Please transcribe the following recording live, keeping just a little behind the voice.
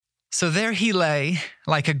So there he lay,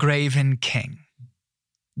 like a graven king.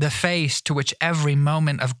 The face to which every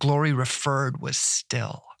moment of glory referred was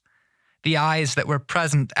still. The eyes that were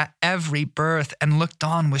present at every birth and looked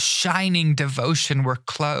on with shining devotion were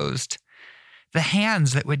closed. The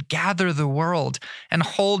hands that would gather the world and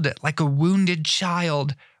hold it like a wounded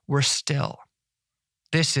child were still.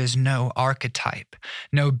 This is no archetype,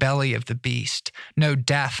 no belly of the beast, no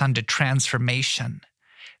death unto transformation.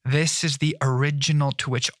 This is the original to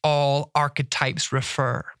which all archetypes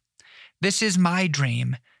refer. This is my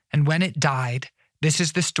dream, and when it died, this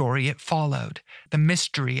is the story it followed, the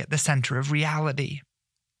mystery at the center of reality.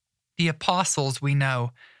 The apostles, we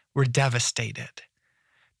know, were devastated.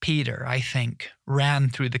 Peter, I think, ran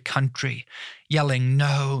through the country, yelling,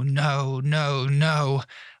 "No, no, no, no,"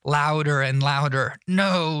 louder and louder,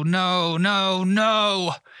 "No, no, no,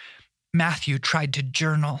 no." Matthew tried to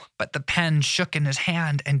journal, but the pen shook in his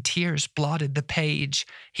hand and tears blotted the page.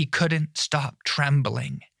 He couldn't stop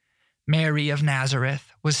trembling. Mary of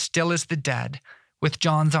Nazareth was still as the dead, with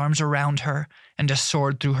John's arms around her and a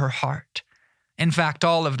sword through her heart. In fact,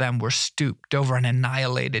 all of them were stooped over an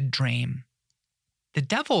annihilated dream. The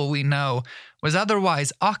devil, we know, was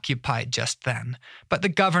otherwise occupied just then, but the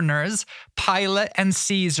governors, Pilate and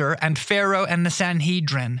Caesar, and Pharaoh and the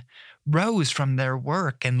Sanhedrin, rose from their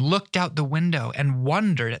work and looked out the window and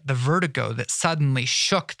wondered at the vertigo that suddenly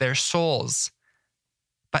shook their souls.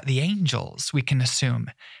 But the angels, we can assume,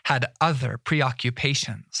 had other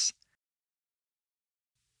preoccupations.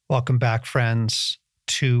 Welcome back, friends,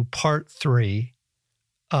 to part 3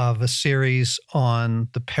 of a series on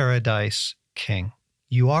the Paradise King.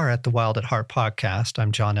 You are at the Wild at Heart podcast.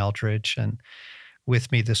 I'm John Eldredge, and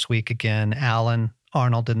with me this week again, Alan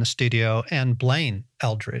Arnold in the studio, and Blaine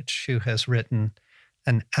Eldredge, who has written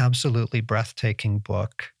an absolutely breathtaking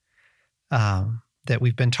book that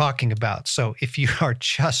we've been talking about. So if you are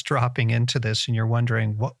just dropping into this and you're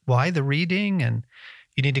wondering why the reading, and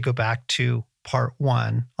you need to go back to part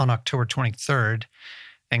 1 on October 23rd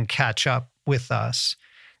and catch up with us.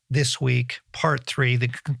 This week, part 3, the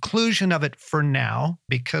conclusion of it for now,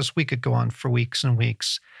 because we could go on for weeks and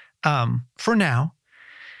weeks, for now.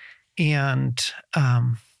 And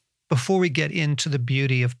before we get into the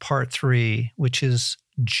beauty of part 3, which is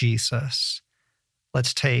Jesus,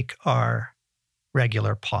 let's take our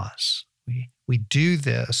regular pause. We do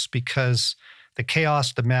this because the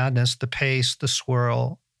chaos, the madness, the pace, the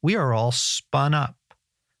swirl, we are all spun up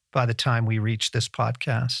by the time we reach this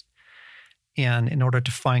podcast. And in order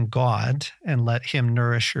to find God and let him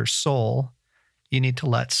nourish your soul, you need to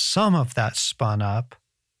let some of that spun up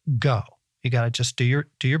go. You got to just do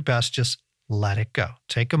your best. Just let it go.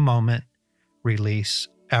 Take a moment, release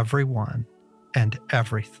everyone and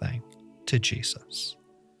everything to Jesus.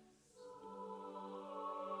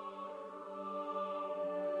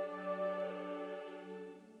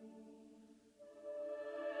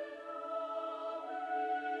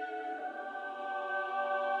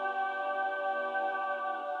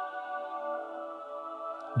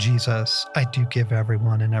 Jesus, I do give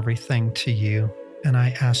everyone and everything to you, and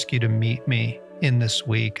I ask you to meet me in this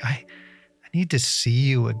week. I need to see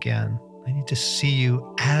you again. I need to see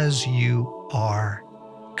you as you are.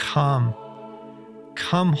 Come,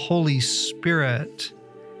 Holy Spirit,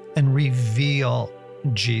 and reveal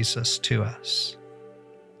Jesus to us.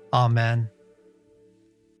 Amen.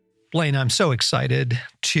 Blaine, I'm so excited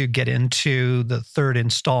to get into the third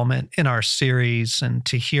installment in our series and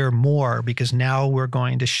to hear more, because now we're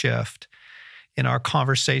going to shift in our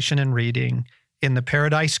conversation and reading in The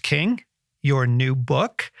Paradise King, your new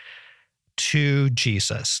book, to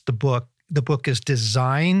Jesus. The book is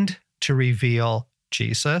designed to reveal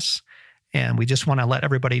Jesus. And we just want to let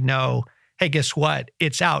everybody know, hey, guess what?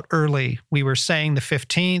 It's out early. We were saying the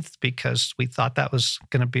 15th because we thought that was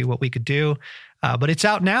going to be what we could do. But it's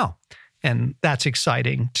out now, and that's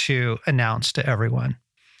exciting to announce to everyone.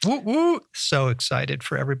 Woo woo! So excited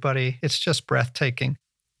for everybody. It's just breathtaking.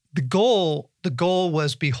 The goal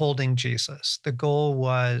was beholding Jesus. The goal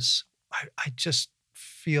was, I just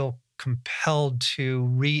feel compelled to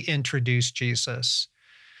reintroduce Jesus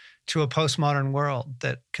to a postmodern world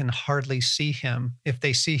that can hardly see him, if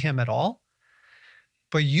they see him at all.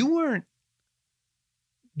 But you weren't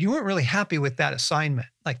really happy with that assignment.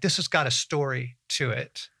 Like, this has got a story to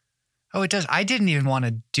it. Oh, it does. I didn't even want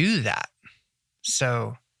to do that.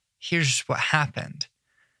 So here's what happened.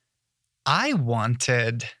 I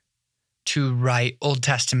wanted to write Old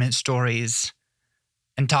Testament stories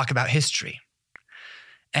and talk about history.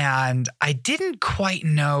 And I didn't quite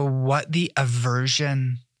know what the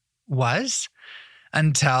aversion was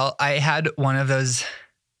until I had one of those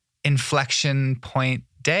inflection point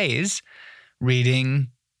days reading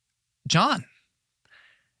John.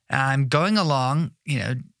 I'm going along,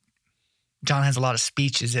 John has a lot of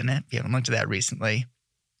speeches in it. If you haven't looked at that recently.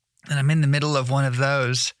 And I'm in the middle of one of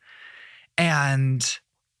those and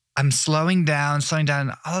I'm slowing down. All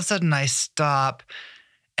of a sudden I stop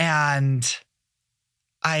and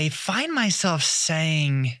I find myself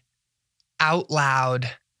saying out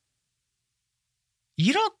loud,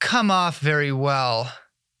 "You don't come off very well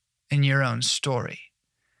in your own story."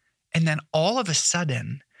 And then all of a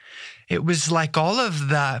sudden, it was like all of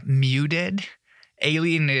the muted,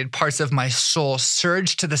 alienated parts of my soul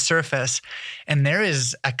surged to the surface. And there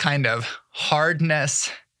is a kind of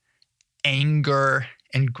hardness, anger,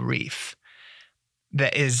 and grief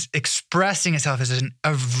that is expressing itself as an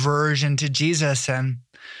aversion to Jesus. And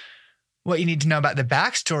what you need to know about the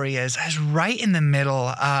backstory is I was right in the middle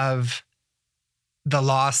of the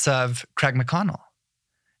loss of Craig McConnell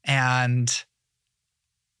and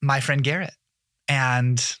my friend Garrett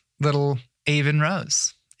and little Avon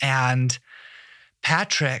Rose and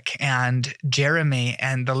Patrick and Jeremy,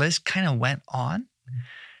 and the list kind of went on.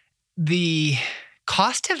 The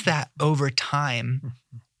cost of that over time,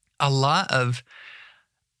 a lot of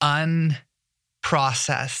unprocessed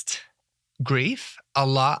grief, a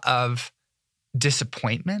lot of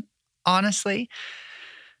disappointment, honestly,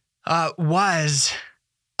 was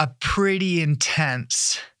a pretty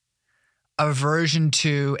intense aversion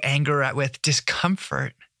to, anger at, with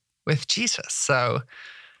discomfort with Jesus. So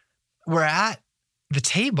we're at the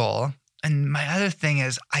table, and my other thing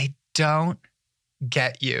is I don't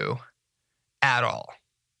get you at all.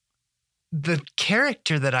 The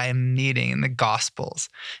character that I am meeting in the Gospels.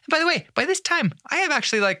 And by the way, by this time, I have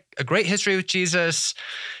actually like a great history with Jesus.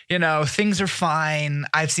 Things are fine.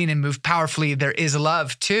 I've seen him move powerfully. There is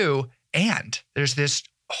love too. And there's this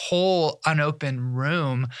whole unopened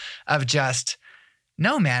room of just,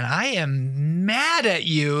 no, man, I am mad at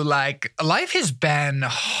you. Like, life has been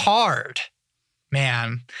hard,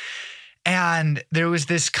 man. And there was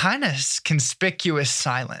this kind of conspicuous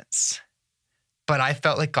silence. But I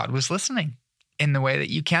felt like God was listening in the way that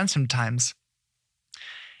you can sometimes.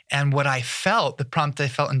 And what I felt, the prompt I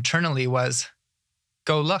felt internally was,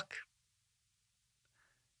 go look.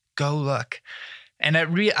 Go look. And I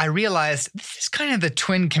realized this is kind of the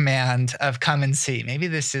twin command of come and see. Maybe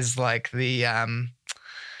this is like the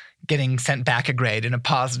getting sent back a grade in a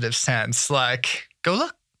positive sense, like, go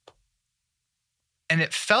look. And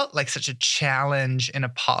it felt like such a challenge in a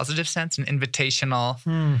positive sense, an invitational,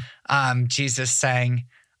 Jesus saying,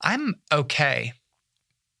 I'm okay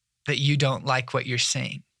that you don't like what you're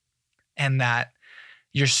seeing and that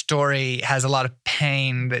your story has a lot of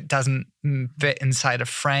pain that doesn't fit inside a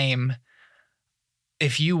frame.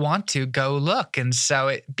 If you want to, go look. And so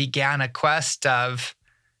it began a quest of,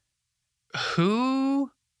 who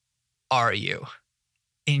are you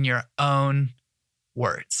in your own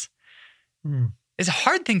words? It's a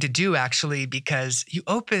hard thing to do, actually, because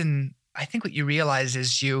I think what you realize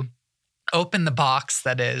is you open the box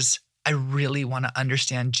that is, I really want to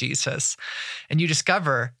understand Jesus. And you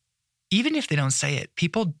discover, even if they don't say it,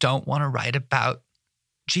 people don't want to write about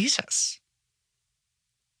Jesus.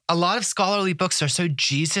 A lot of scholarly books are so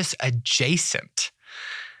Jesus adjacent.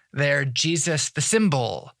 They're Jesus the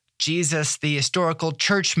symbol, Jesus the historical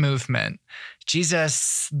church movement,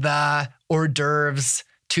 Jesus the hors d'oeuvres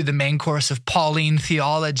to the main course of Pauline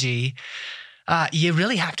theology. You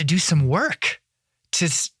really have to do some work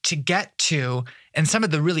to get to, and some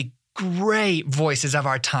of the really great voices of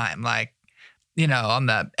our time, like, on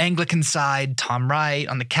the Anglican side, Tom Wright,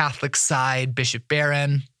 on the Catholic side, Bishop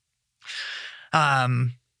Barron,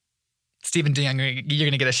 Stephen DeYoung, you're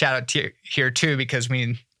going to get a shout out here too, because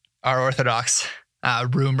our Orthodox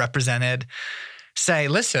room represented, say,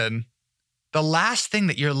 listen, the last thing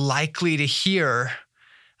that you're likely to hear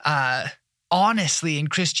honestly in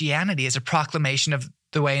Christianity is a proclamation of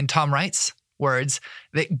the way, in Tom Wright's words,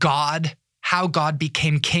 that how God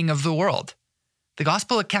became king of the world. The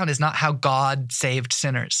gospel account is not how God saved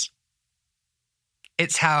sinners.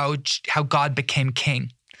 It's how God became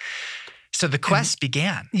king. So the quest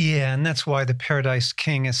began. Yeah, and that's why the Paradise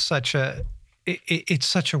King is such a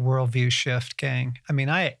worldview shift, gang. I mean,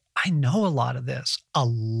 I know a lot of this. A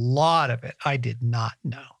lot of it I did not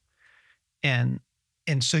know. And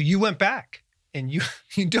so you went back and you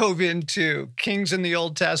dove into kings in the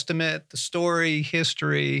Old Testament, the story,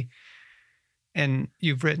 history, and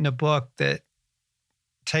you've written a book that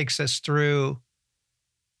takes us through.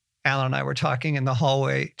 Alan and I were talking in the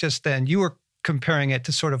hallway just then. You were comparing it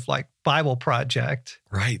to sort of like Bible Project.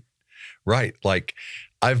 Right. Like,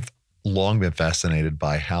 I've long been fascinated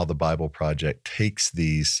by how the Bible Project takes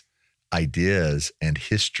these ideas and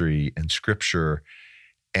history and scripture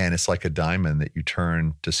And it's like a diamond that you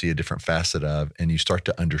turn to see a different facet of, and you start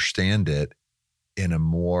to understand it in a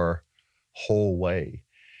more whole way.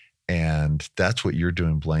 And that's what you're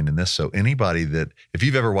doing, Blaine, in this. So anybody that, if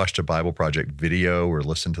you've ever watched a Bible Project video or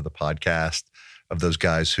listened to the podcast of those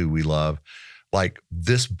guys who we love, like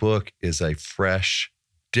this book is a fresh,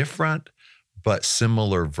 different, but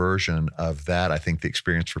similar version of that. I think the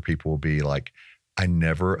experience for people will be like, I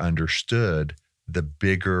never understood the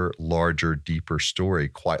bigger, larger, deeper story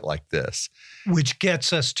quite like this. Which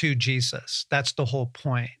gets us to Jesus. That's the whole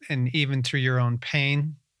point. And even through your own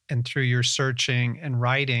pain and through your searching and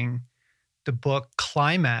writing, the book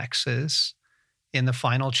climaxes in the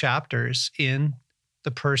final chapters in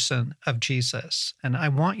the person of Jesus. And I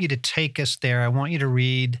want you to take us there. I want you to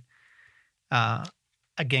read,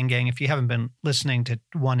 again, gang, if you haven't been listening to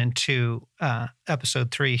 1 and 2,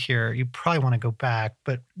 episode 3 here, you probably want to go back,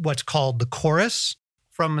 but what's called the chorus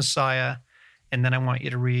from Messiah. And then I want you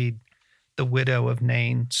to read the Widow of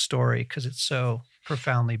Nain's story because it's so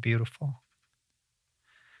profoundly beautiful.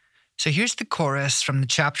 So here's the chorus from the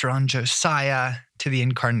chapter on Josiah to the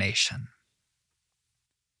incarnation.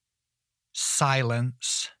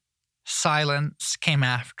 Silence, silence came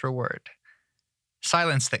afterward.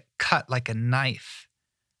 Silence that cut like a knife.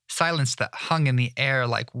 Silence that hung in the air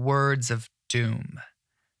like words of doom.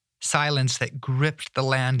 Silence that gripped the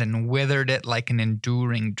land and withered it like an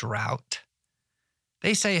enduring drought.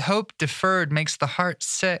 They say hope deferred makes the heart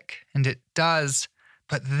sick, and it does.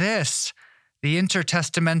 But this, the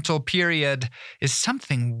intertestamental period, is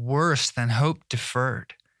something worse than hope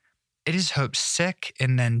deferred. It is hope sick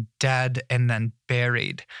and then dead and then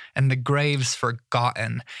buried, and the graves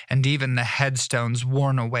forgotten, and even the headstones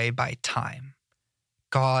worn away by time.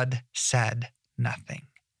 God said nothing.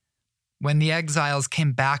 When the exiles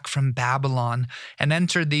came back from Babylon and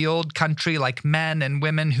entered the old country like men and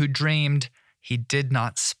women who dreamed, he did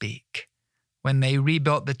not speak. When they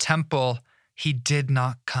rebuilt the temple, he did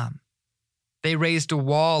not come. They raised a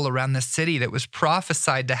wall around the city that was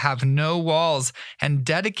prophesied to have no walls and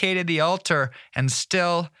dedicated the altar, and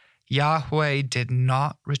still Yahweh did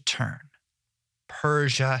not return.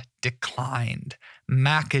 Persia declined.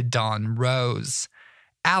 Macedon rose.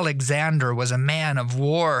 Alexander was a man of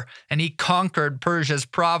war, and he conquered Persia's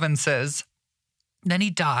provinces. Then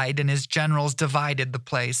he died, and his generals divided the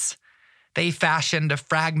place. They fashioned a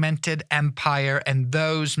fragmented empire, and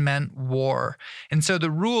those meant war. And so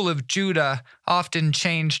the rule of Judah often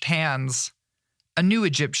changed hands. A new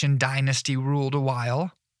Egyptian dynasty ruled a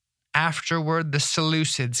while. Afterward, the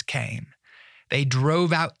Seleucids came. They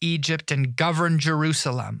drove out Egypt and governed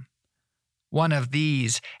Jerusalem. One of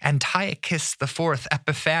these, Antiochus IV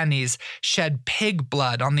Epiphanes, shed pig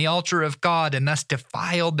blood on the altar of God and thus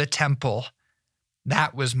defiled the temple.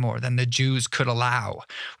 That was more than the Jews could allow.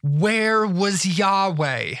 Where was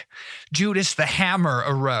Yahweh? Judas the Hammer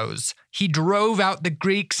arose. He drove out the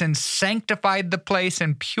Greeks and sanctified the place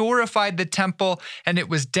and purified the temple, and it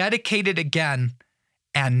was dedicated again,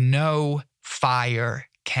 and no fire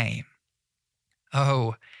came.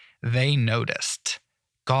 Oh, they noticed.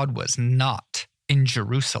 God was not in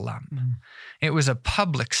Jerusalem. It was a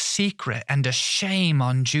public secret and a shame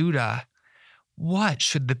on Judah. What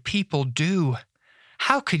should the people do?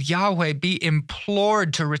 How could Yahweh be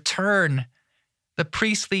implored to return? The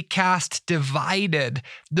priestly caste divided,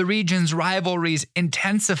 the region's rivalries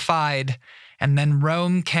intensified, and then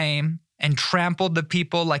Rome came and trampled the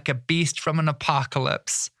people like a beast from an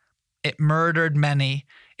apocalypse. It murdered many,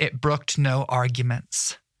 it brooked no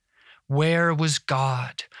arguments. Where was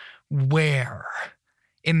God? Where?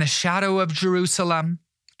 In the shadow of Jerusalem,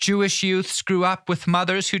 Jewish youths grew up with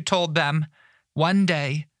mothers who told them, one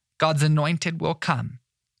day God's anointed will come.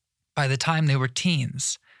 By the time they were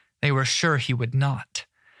teens, they were sure he would not.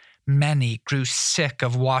 Many grew sick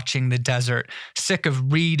of watching the desert, sick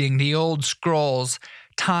of reading the old scrolls.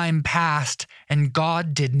 Time passed, and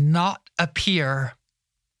God did not appear.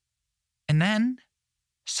 And then,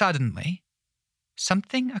 suddenly,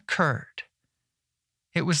 something occurred.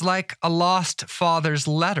 It was like a lost father's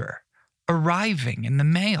letter arriving in the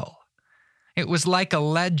mail. It was like a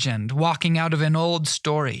legend walking out of an old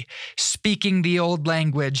story, speaking the old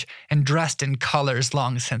language and dressed in colors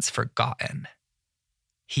long since forgotten.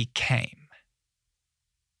 He came.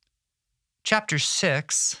 Chapter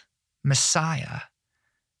 6, Messiah,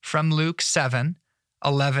 from Luke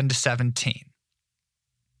 7:11-17.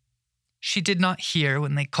 She did not hear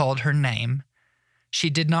when they called her name. She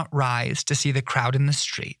did not rise to see the crowd in the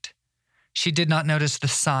street. She did not notice the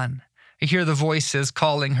sun, or hear the voices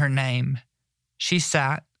calling her name. She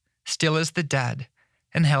sat, still as the dead,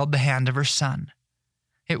 and held the hand of her son.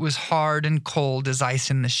 It was hard and cold as ice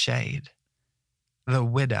in the shade. The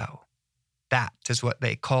widow. That is what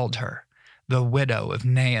they called her, the widow of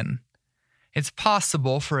Nain. It's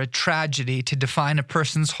possible for a tragedy to define a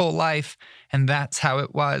person's whole life, and that's how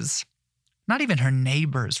it was. Not even her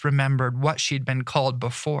neighbors remembered what she'd been called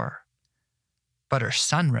before. But her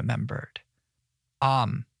son remembered.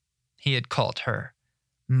 He had called her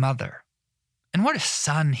Mother. And what a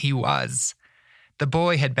son he was. The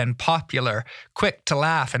boy had been popular, quick to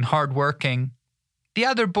laugh and hard-working. The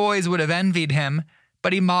other boys would have envied him,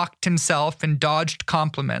 but he mocked himself and dodged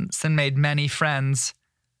compliments and made many friends.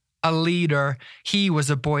 A leader, he was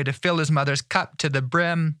a boy to fill his mother's cup to the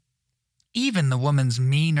brim. Even the woman's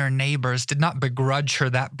meaner neighbors did not begrudge her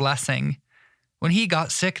that blessing. When he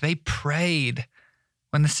got sick, they prayed.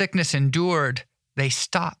 When the sickness endured, they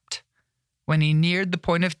stopped. When he neared the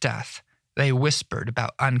point of death, they whispered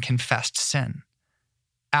about unconfessed sin.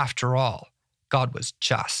 After all, God was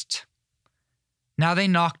just. Now they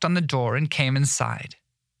knocked on the door and came inside.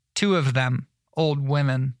 2 of them, old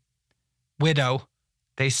women. "Widow,"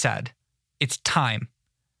 they said, "it's time."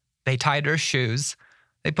 They tied her shoes.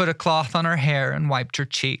 They put a cloth on her hair and wiped her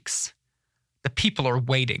cheeks. "The people are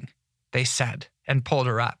waiting," they said, and pulled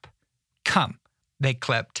her up. "Come," they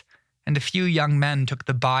clipped, and a few young men took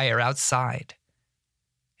the bier outside.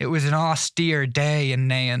 It was an austere day in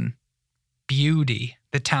Nain. Beauty,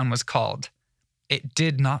 the town was called. It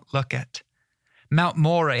did not look it. Mount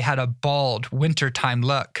Moray had a bald, wintertime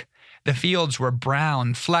look. The fields were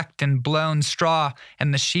brown, flecked in blown straw,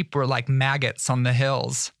 and the sheep were like maggots on the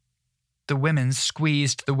hills. The women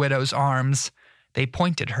squeezed the widow's arms. They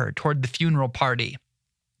pointed her toward the funeral party.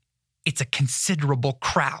 "It's a considerable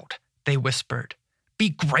crowd," they whispered. "Be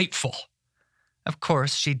grateful." Of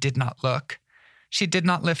course, she did not look. She did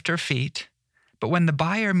not lift her feet. But when the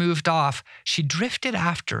bier moved off, she drifted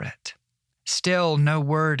after it. Still no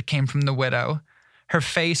word came from the widow. Her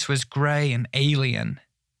face was gray and alien.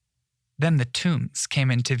 Then the tombs came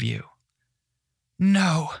into view.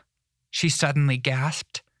 "No," she suddenly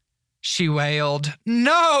gasped. She wailed,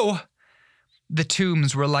 "No!" The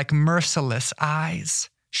tombs were like merciless eyes.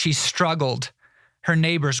 She struggled. Her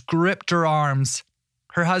neighbors gripped her arms.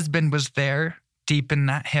 Her husband was there, deep in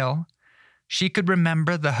that hill. She could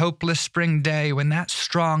remember the hopeless spring day when that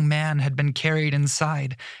strong man had been carried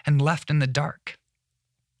inside and left in the dark.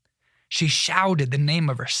 She shouted the name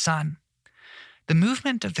of her son. The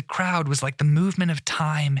movement of the crowd was like the movement of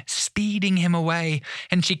time, speeding him away,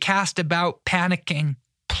 and she cast about, panicking.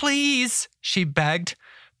 "Please," she begged,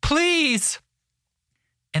 "please."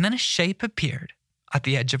 And then a shape appeared at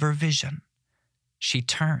the edge of her vision. She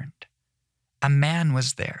turned. A man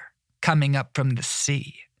was there, coming up from the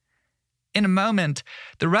sea. In a moment,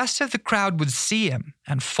 the rest of the crowd would see him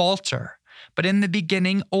and falter, but in the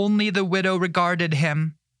beginning only the widow regarded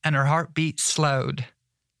him, and her heartbeat slowed.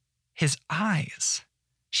 His eyes,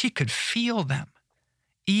 she could feel them.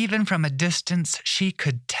 Even from a distance, she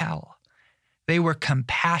could tell. They were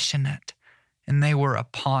compassionate, and they were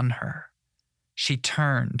upon her. She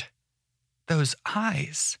turned. Those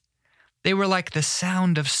eyes, they were like the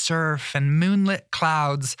sound of surf and moonlit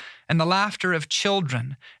clouds and the laughter of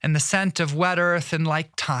children and the scent of wet earth and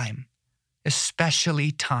like time,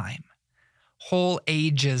 especially time. Whole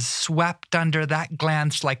ages swept under that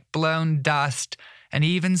glance like blown dust, and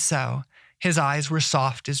even so, his eyes were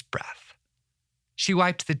soft as breath. She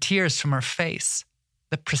wiped the tears from her face.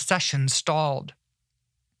 The procession stalled.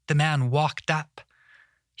 The man walked up.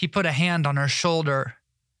 He put a hand on her shoulder.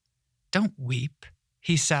 "Don't weep,"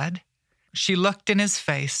 he said. She looked in his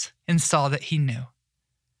face and saw that he knew.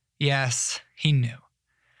 Yes, he knew.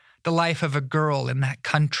 The life of a girl in that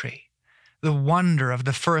country, the wonder of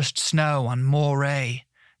the first snow on Moray,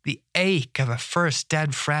 the ache of a first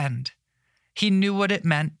dead friend. He knew what it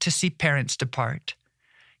meant to see parents depart.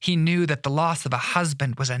 He knew that the loss of a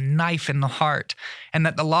husband was a knife in the heart, and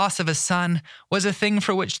that the loss of a son was a thing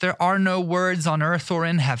for which there are no words on earth or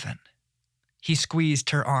in heaven. He squeezed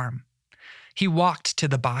her arm. He walked to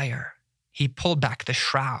the bier. He pulled back the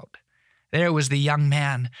shroud. There was the young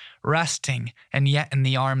man, resting and yet in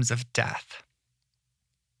the arms of death.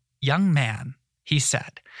 "Young man," he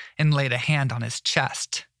said, and laid a hand on his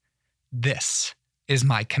chest. "This is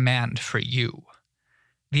my command for you."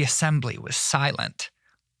 The assembly was silent.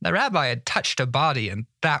 The rabbi had touched a body, and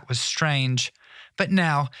that was strange. But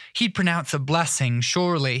now he'd pronounce a blessing,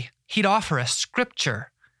 surely. He'd offer a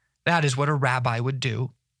scripture. That is what a rabbi would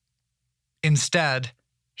do. Instead,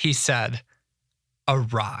 he said,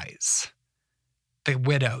 "Arise." The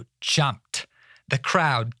widow jumped. The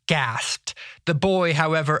crowd gasped. The boy,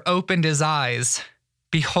 however, opened his eyes.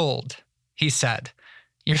 "Behold," he said,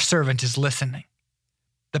 "your servant is listening."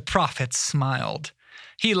 The prophet smiled.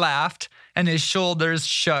 He laughed, and his shoulders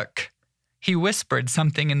shook. He whispered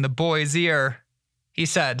something in the boy's ear. He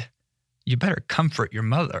said, "You better comfort your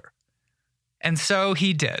mother." And so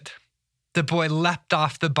he did. The boy leapt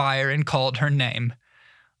off the bier and called her name.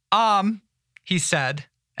 He said,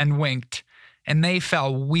 and winked, and they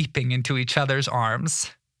fell weeping into each other's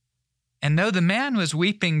arms. And though the man was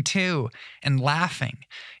weeping too and laughing,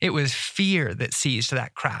 it was fear that seized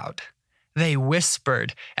that crowd. They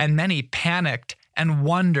whispered, and many panicked and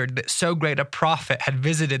wondered that so great a prophet had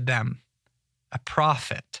visited them. A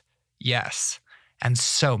prophet, yes, and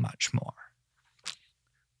so much more.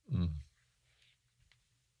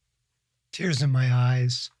 Tears in my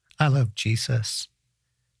eyes. I love Jesus.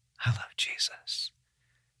 I love Jesus.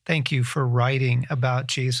 Thank you for writing about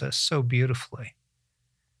Jesus so beautifully.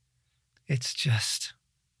 It's just,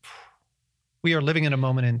 we are living in a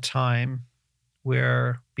moment in time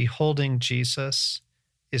where beholding Jesus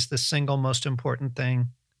is the single most important thing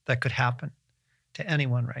that could happen to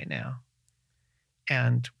anyone right now.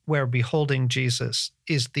 And where beholding Jesus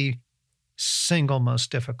is the single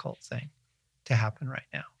most difficult thing to happen right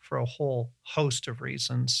now for a whole host of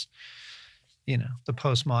reasons. You know, the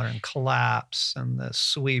postmodern collapse and the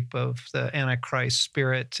sweep of the Antichrist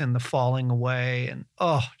spirit and the falling away and,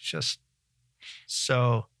 just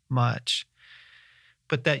so much.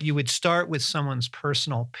 But that you would start with someone's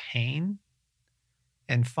personal pain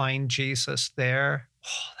and find Jesus there,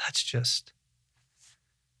 that's just,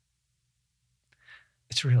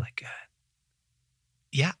 it's really good.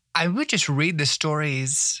 Yeah, I would just read the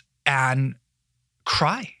stories and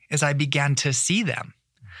cry as I began to see them.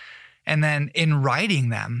 And then in writing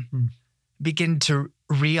them, begin to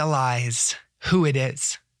realize who it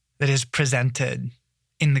is that is presented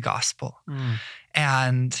in the gospel.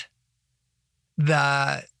 And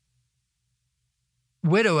the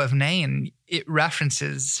widow of Nain, it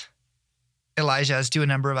references Elijah, as do a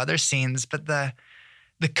number of other scenes, but the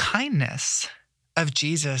kindness of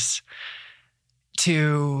Jesus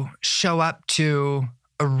to show up to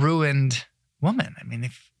a ruined woman. I mean,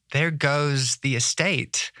 if there goes the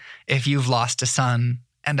estate, if you've lost a son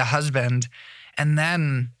and a husband, and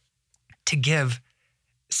then to give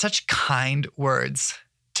such kind words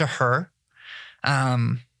to her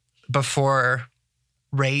before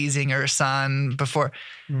raising her son,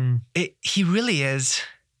 he really is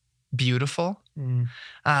beautiful.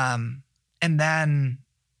 And then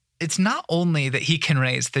it's not only that he can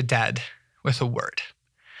raise the dead with a word.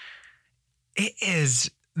 It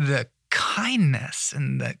is the kindness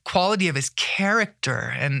and the quality of his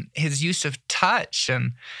character and his use of touch.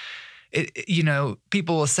 And,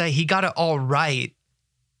 people will say he got it all right,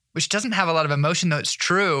 which doesn't have a lot of emotion, though it's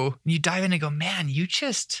true. You dive in and go, man,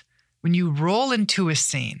 when you roll into a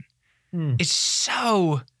scene, it's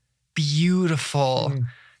so beautiful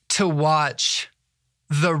to watch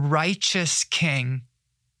the righteous king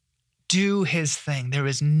do his thing. There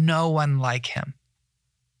is no one like him.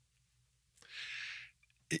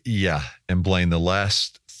 Yeah. And Blaine, the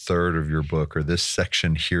last third of your book, or this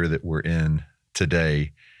section here that we're in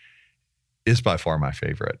today, is by far my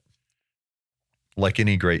favorite. Like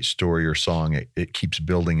any great story or song, it keeps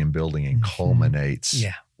building and building and culminates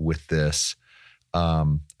with this. I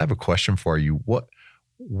have a question for you.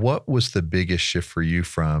 What was the biggest shift for you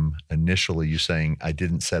from initially you saying, I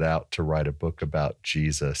didn't set out to write a book about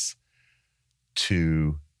Jesus,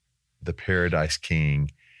 to the Paradise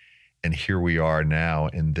King, and here we are now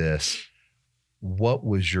in this? What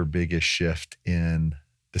was your biggest shift in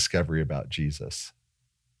discovery about Jesus?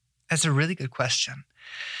 That's a really good question.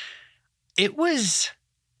 It was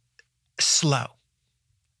slow.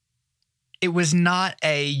 It was not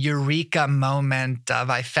a eureka moment of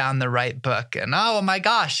I found the right book and, oh my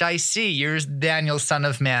gosh, I see, you're Daniel, son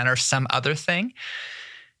of man, or some other thing.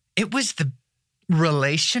 It was the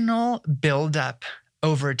relational buildup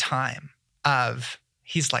over time of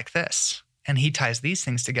he's like this and he ties these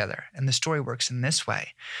things together and the story works in this way.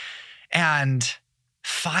 And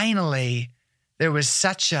finally, there was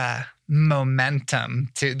such a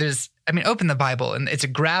momentum open the Bible and it's a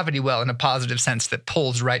gravity well in a positive sense that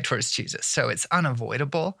pulls right towards Jesus. So it's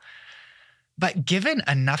unavoidable. But given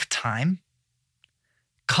enough time,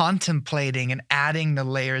 contemplating and adding the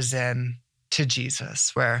layers in to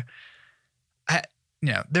Jesus, where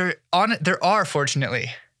there are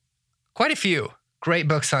fortunately quite a few great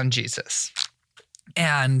books on Jesus.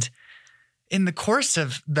 And in the course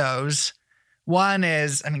of those, one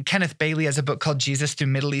is, Kenneth Bailey has a book called Jesus Through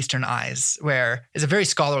Middle Eastern Eyes, where it's a very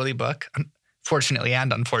scholarly book, fortunately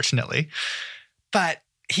and unfortunately. But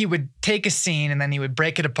he would take a scene and then he would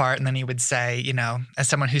break it apart and then he would say, as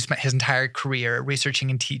someone who spent his entire career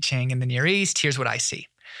researching and teaching in the Near East, here's what I see.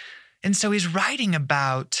 And so he's writing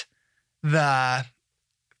about the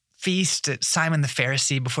feast at Simon the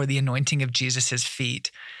Pharisee before the anointing of Jesus'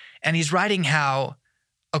 feet. And he's writing how,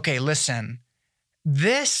 okay, listen,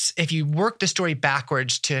 this, if you work the story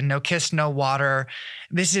backwards to no kiss, no water,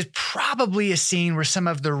 this is probably a scene where some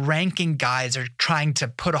of the ranking guys are trying to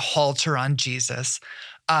put a halter on Jesus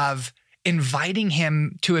of inviting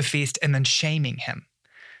him to a feast and then shaming him.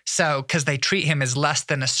 So, because they treat him as less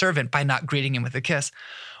than a servant by not greeting him with a kiss.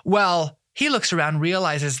 Well, he looks around,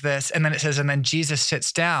 realizes this, and then it says, and then Jesus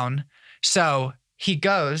sits down. So he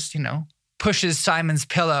goes, pushes Simon's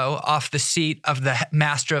pillow off the seat of the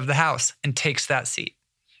master of the house and takes that seat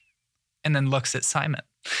and then looks at Simon.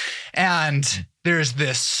 And there's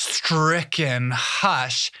this stricken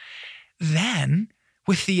hush. Then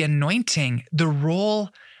with the anointing, the role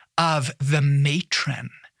of the matron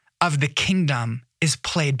of the kingdom is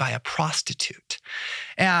played by a prostitute.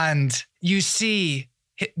 And you see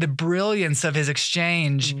the brilliance of his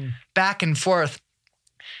exchange back and forth.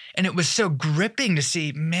 And it was so gripping to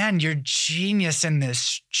see, man, your genius in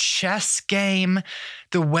this chess game,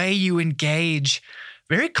 the way you engage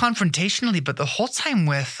very confrontationally, but the whole time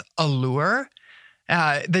with allure.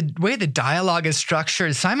 The way the dialogue is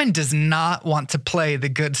structured, Simon does not want to play the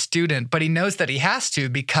good student, but he knows that he has to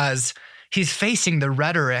because he's facing the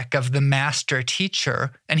rhetoric of the master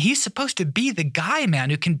teacher, and he's supposed to be the guy, man,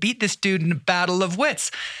 who can beat this dude in a battle of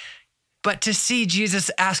wits. But to see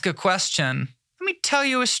Jesus ask a question, let me tell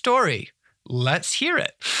you a story. Let's hear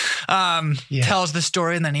it. Tells the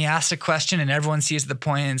story, and then he asks a question, and everyone sees the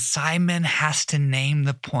point, and Simon has to name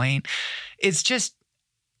the point. It's just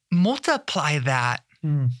multiply that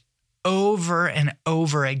over and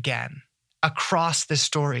over again across the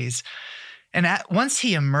stories. And once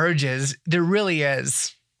he emerges, there really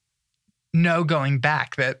is no going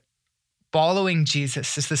back, that following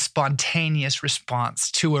Jesus is the spontaneous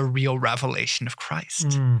response to a real revelation of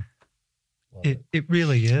Christ. It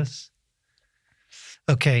really is.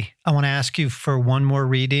 Okay, I want to ask you for one more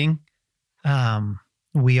reading.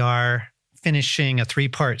 We are finishing a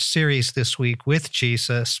 3-part series this week with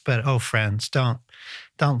Jesus, but friends, don't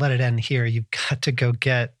let it end here. You've got to go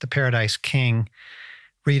get The Paradise King,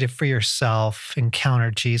 read it for yourself,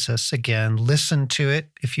 encounter Jesus again, listen to it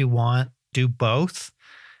if you want, do both.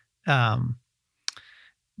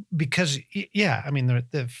 Because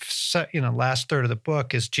the last third of the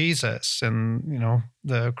book is Jesus, and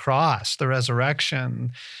the cross, the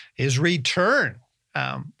resurrection, his return.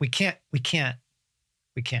 We can't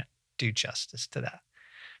do justice to that.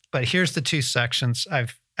 But here's the 2 sections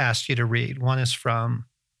I've asked you to read. One is from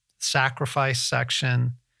sacrifice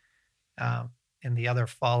section, and the other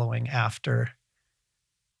following after.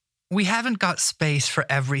 We haven't got space for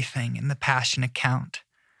everything in the Passion account.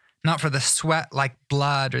 Not for the sweat like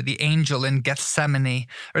blood, or the angel in Gethsemane,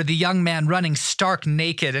 or the young man running stark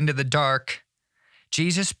naked into the dark.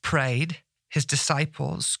 Jesus prayed. His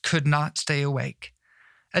disciples could not stay awake.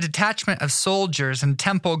 A detachment of soldiers and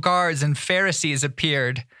temple guards and Pharisees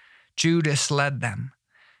appeared. Judas led them.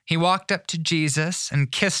 He walked up to Jesus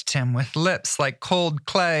and kissed him with lips like cold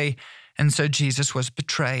clay, and so Jesus was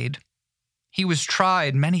betrayed. He was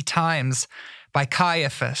tried many times by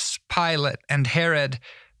Caiaphas, Pilate, and Herod,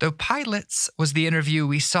 though Pilate's was the interview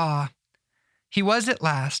we saw. He was at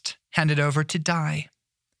last handed over to die.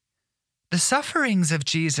 The sufferings of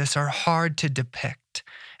Jesus are hard to depict,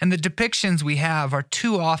 and the depictions we have are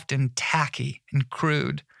too often tacky and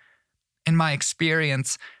crude. In my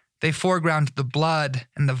experience, they foreground the blood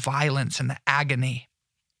and the violence and the agony.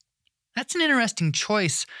 That's an interesting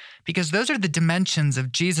choice because those are the dimensions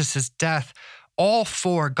of Jesus' death all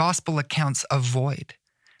 4 gospel accounts avoid.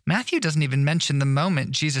 Matthew doesn't even mention the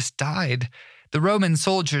moment Jesus died. The Roman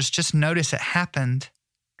soldiers just notice it happened.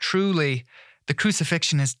 Truly, the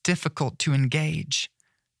crucifixion is difficult to engage.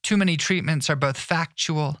 Too many treatments are both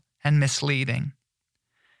factual and misleading.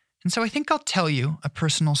 And so I think I'll tell you a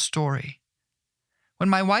personal story. When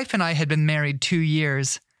my wife and I had been married 2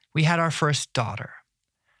 years, we had our first daughter.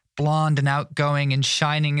 Blonde and outgoing and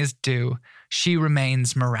shining as dew, she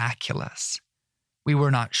remains miraculous. We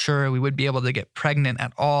were not sure we would be able to get pregnant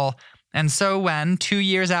at all, and so when, 2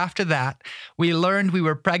 years after that, we learned we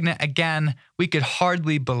were pregnant again, we could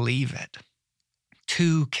hardly believe it.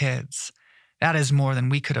 2 kids. That is more than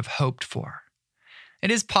we could have hoped for.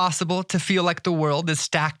 It is possible to feel like the world is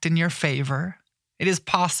stacked in your favor. It is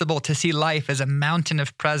possible to see life as a mountain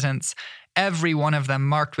of presents, every one of them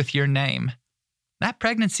marked with your name. That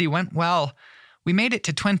pregnancy went well. We made it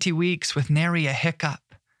to 20 weeks with nary a hiccup.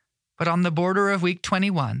 But on the border of week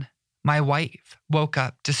 21, my wife woke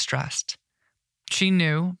up distressed. She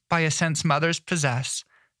knew, by a sense mothers possess,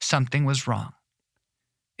 something was wrong.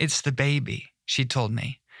 It's the baby, she told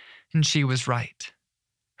me. And she was right.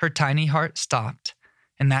 Her tiny heart stopped,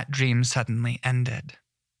 and that dream suddenly ended.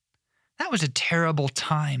 That was a terrible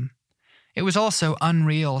time. It was also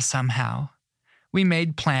unreal somehow. We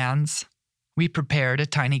made plans. We prepared a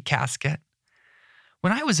tiny casket.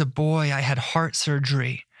 When I was a boy, I had heart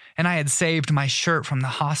surgery, and I had saved my shirt from the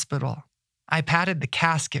hospital. I padded the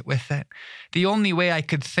casket with it, the only way I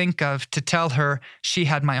could think of to tell her she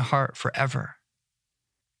had my heart forever.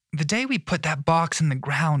 The day we put that box in the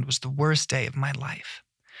ground was the worst day of my life.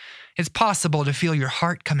 It's possible to feel your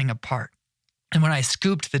heart coming apart. And when I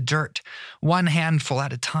scooped the dirt, one handful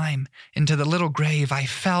at a time, into the little grave, I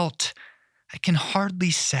felt, I can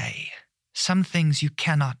hardly say, some things you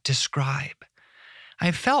cannot describe.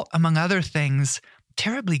 I felt, among other things,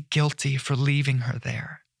 terribly guilty for leaving her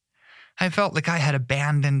there. I felt like I had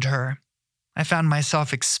abandoned her. I found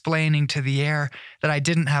myself explaining to the air that I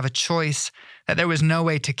didn't have a choice, that there was no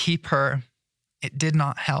way to keep her. It did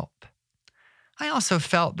not help. I also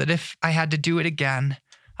felt that if I had to do it again,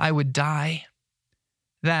 I would die.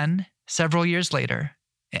 Then, several years later,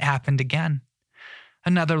 it happened again.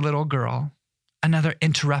 Another little girl, another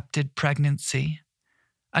interrupted pregnancy,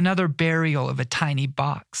 another burial of a tiny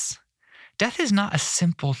box. Death is not a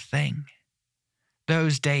simple thing.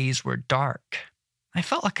 Those days were dark. I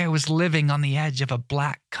felt like I was living on the edge of a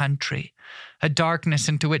black country, a darkness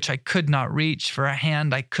into which I could not reach for a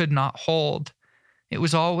hand I could not hold. It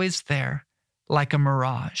was always there, like a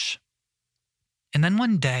mirage. And then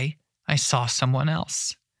one day, I saw someone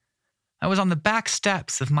else. I was on the back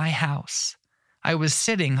steps of my house. I was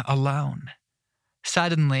sitting alone.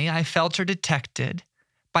 Suddenly, I felt her detected,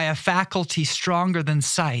 by a faculty stronger than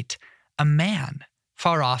sight, a man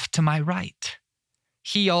far off to my right.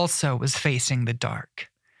 He also was facing the dark.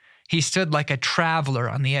 He stood like a traveler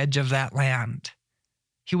on the edge of that land.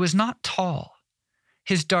 He was not tall.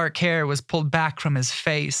 His dark hair was pulled back from his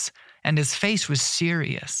face, and his face was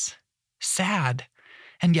serious, sad,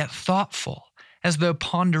 and yet thoughtful, as though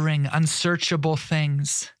pondering unsearchable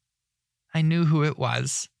things. I knew who it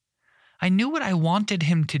was. I knew what I wanted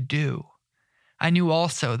him to do. I knew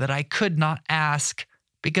also that I could not ask,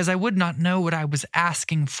 because I would not know what I was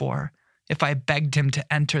asking for if I begged him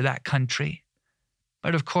to enter that country.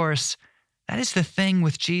 But of course, that is the thing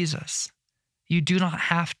with Jesus. You do not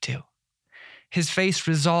have to. His face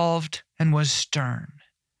resolved and was stern.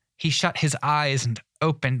 He shut his eyes and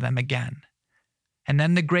opened them again. And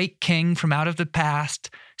then the great king from out of the past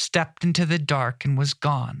stepped into the dark and was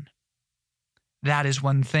gone. That is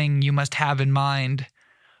one thing you must have in mind.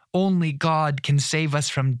 Only God can save us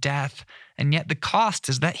from death, and yet the cost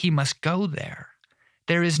is that he must go there.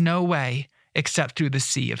 There is no way except through the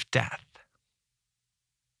sea of death.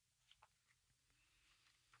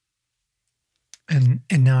 And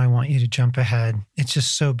now I want you to jump ahead. It's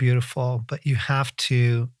just so beautiful, but you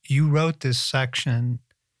wrote this section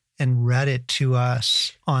and read it to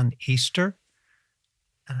us on Easter.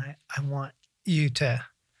 And I want you to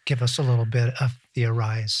give us a little bit of the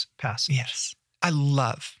Arise passage. Yes, I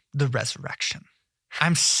love the resurrection.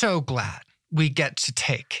 I'm so glad we get to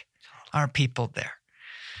take our people there.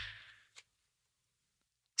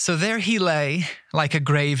 So there he lay like a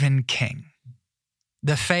graven king.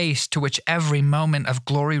 The face to which every moment of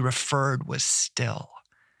glory referred was still.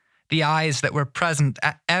 The eyes that were present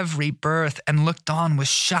at every birth and looked on with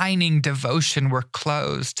shining devotion were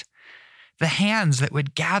closed. The hands that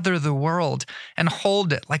would gather the world and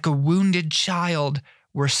hold it like a wounded child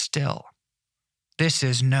were still. This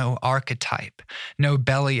is no archetype, no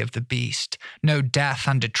belly of the beast, no death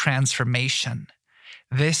unto transformation.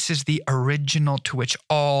 This is the original to which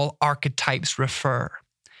all archetypes refer.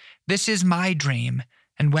 This is my dream,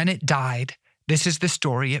 and when it died, this is the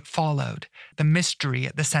story it followed, the mystery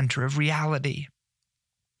at the center of reality.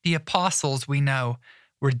 The apostles, we know,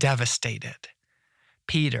 were devastated.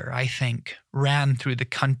 Peter, I think, ran through the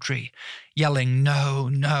country, yelling, "No,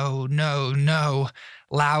 no, no, no,"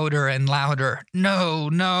 louder and louder, "No,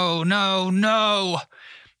 no, no, no."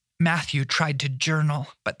 Matthew tried to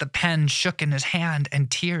journal, but the pen shook in his hand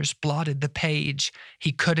and tears blotted the page.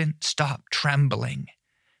 He couldn't stop trembling.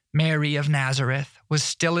 Mary of Nazareth was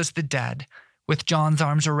still as the dead, with John's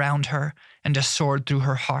arms around her and a sword through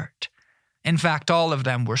her heart. In fact, all of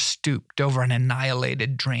them were stooped over an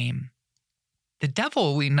annihilated dream. The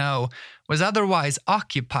devil, we know, was otherwise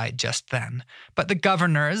occupied just then, but the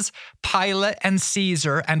governors, Pilate and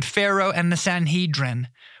Caesar and Pharaoh and the Sanhedrin,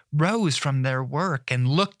 rose from their work and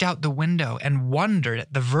looked out the window and wondered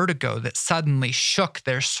at the vertigo that suddenly shook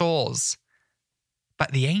their souls.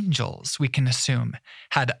 But the angels, we can assume,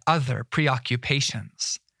 had other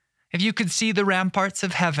preoccupations. If you could see the ramparts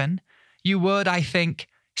of heaven, you would, I think,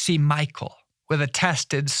 see Michael with a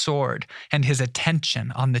tested sword and his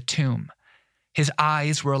attention on the tomb. His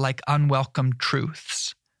eyes were like unwelcome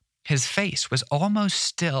truths. His face was almost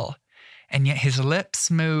still, and yet his lips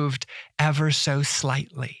moved ever so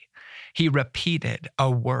slightly. He repeated a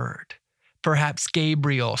word. Perhaps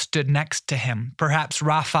Gabriel stood next to him. Perhaps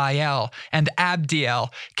Raphael and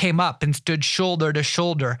Abdiel came up and stood shoulder to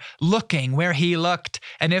shoulder, looking where he looked.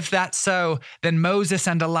 And if that's so, then Moses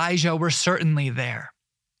and Elijah were certainly there.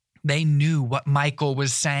 They knew what Michael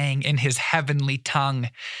was saying in his heavenly tongue.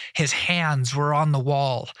 His hands were on the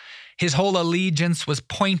wall. His whole allegiance was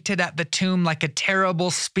pointed at the tomb like a terrible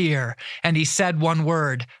spear, and he said one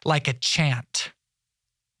word like a chant.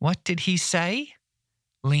 What did he say?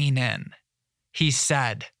 Lean in. He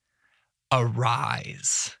said,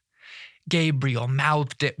 "Arise." Gabriel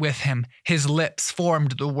mouthed it with him. His lips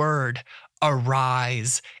formed the word,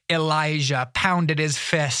 "Arise." Elijah pounded his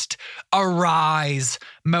fist. "Arise."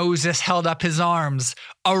 Moses held up his arms.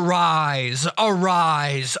 "Arise,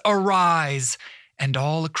 arise, arise." And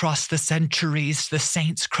all across the centuries, the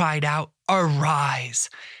saints cried out, "Arise."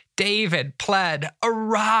 David pled,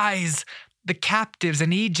 "Arise." The captives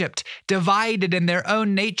in Egypt, divided in their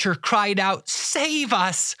own nature, cried out, "Save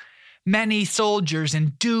us." Many soldiers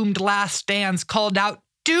in doomed last stands called out,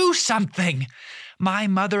 "Do something." My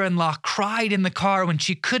mother-in-law cried in the car when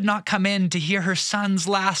she could not come in to hear her son's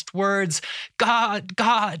last words, "God,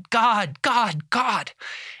 God, God, God, God."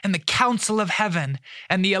 And the council of heaven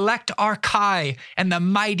and the elect archai and the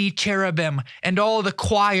mighty cherubim and all the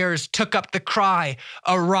choirs took up the cry,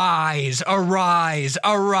 "Arise, arise,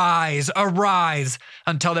 arise, arise,"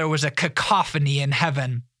 until there was a cacophony in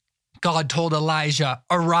heaven. God told Elijah,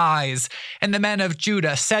 "Arise." And the men of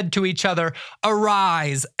Judah said to each other,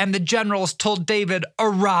 "Arise." And the generals told David,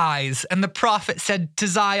 "Arise." And the prophet said to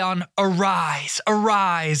Zion, "Arise,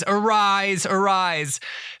 arise, arise, arise."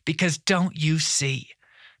 Because don't you see,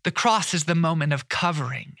 the cross is the moment of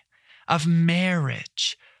covering, of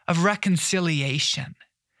marriage, of reconciliation.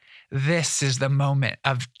 This is the moment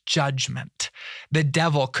of judgment. The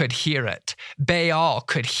devil could hear it. Baal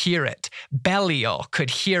could hear it. Belial could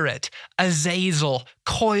hear it. Azazel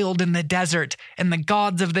coiled in the desert, and the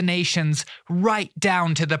gods of the nations, right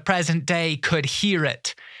down to the present day, could hear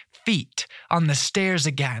it. Feet on the stairs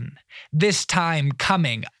again, this time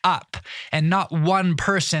coming up, and not one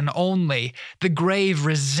person only. The grave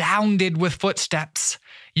resounded with footsteps.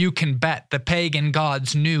 You can bet the pagan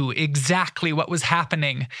gods knew exactly what was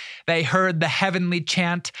happening. They heard the heavenly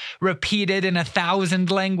chant repeated in 1,000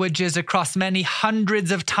 languages across many hundreds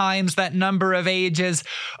of times that number of ages.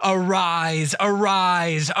 "Arise,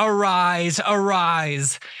 arise, arise,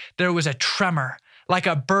 arise." There was a tremor, like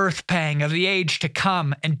a birth pang of the age to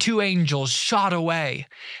come, and 2 angels shot away.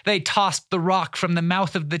 They tossed the rock from the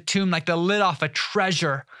mouth of the tomb like the lid off a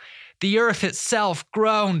treasure. The earth itself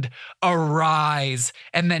groaned, "Arise,"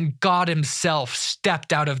 and then God himself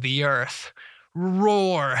stepped out of the earth.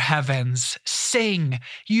 Roar, heavens, sing,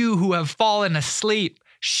 you who have fallen asleep.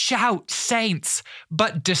 Shout, saints,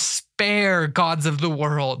 but despair, gods of the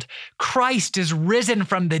world. Christ is risen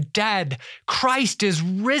from the dead. Christ is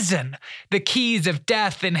risen. The keys of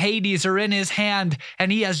death and Hades are in his hand,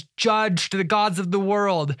 and he has judged the gods of the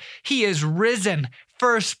world. He is risen,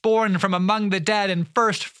 firstborn from among the dead and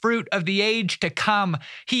first fruit of the age to come.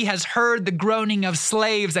 He has heard the groaning of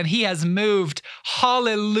slaves, and he has moved.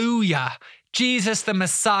 Hallelujah. Jesus the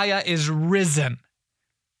Messiah is risen.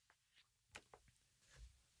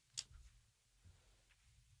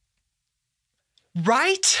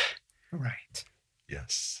 Right? Right.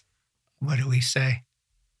 Yes. What do we say?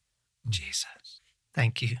 Jesus.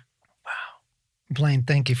 Thank you. Wow. Blaine,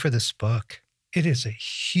 thank you for this book. It is a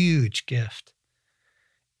huge gift.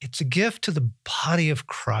 It's a gift to the body of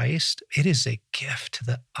Christ. It is a gift to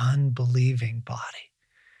the unbelieving body.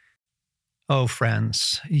 Oh,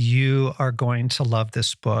 friends, you are going to love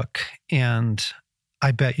this book. And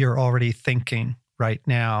I bet you're already thinking right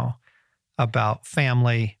now about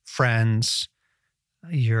family, friends,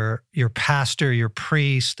 your pastor, your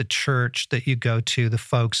priest, the church that you go to, the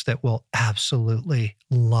folks that will absolutely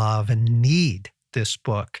love and need this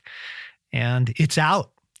book. And it's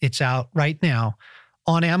out. It's out right now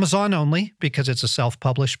on Amazon only because it's a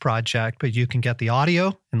self-published project, but you can get the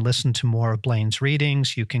audio and listen to more of Blaine's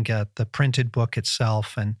readings. You can get the printed book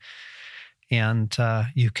itself, and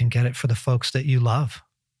you can get it for the folks that you love.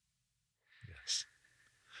 Yes.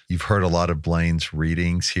 You've heard a lot of Blaine's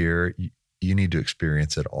readings here. You need to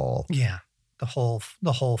experience it all. Yeah, the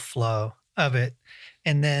whole flow of it.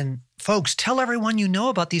 And then, folks, tell everyone you know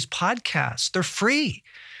about these podcasts. They're free.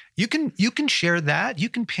 You can share that. You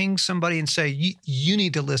can ping somebody and say, you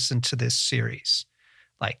need to listen to this series.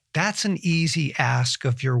 Like, that's an easy ask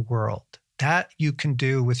of your world. That you can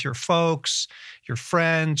do with your folks, your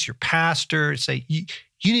friends, your pastor. Say, you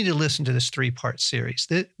need to listen to this 3-part series.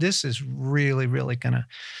 This is really, really going to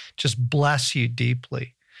just bless you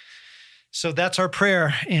deeply. So that's our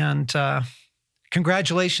prayer. And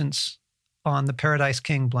congratulations on The Paradise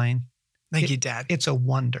King, Blaine. Thank you, Dad. It's a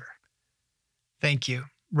wonder. Thank you.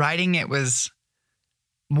 Writing it was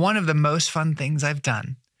one of the most fun things I've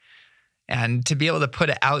done. And to be able to put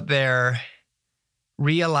it out there,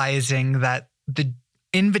 realizing that the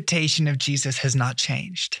invitation of Jesus has not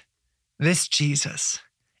changed. This Jesus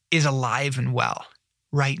is alive and well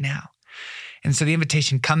right now. And so the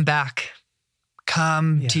invitation, come back,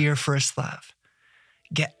 come to your first love,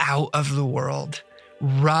 get out of the world,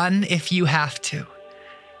 run if you have to.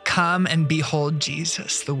 Come and behold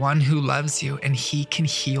Jesus, the one who loves you, and he can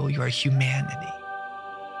heal your humanity.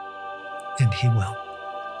 And he will.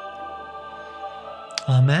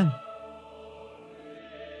 Amen.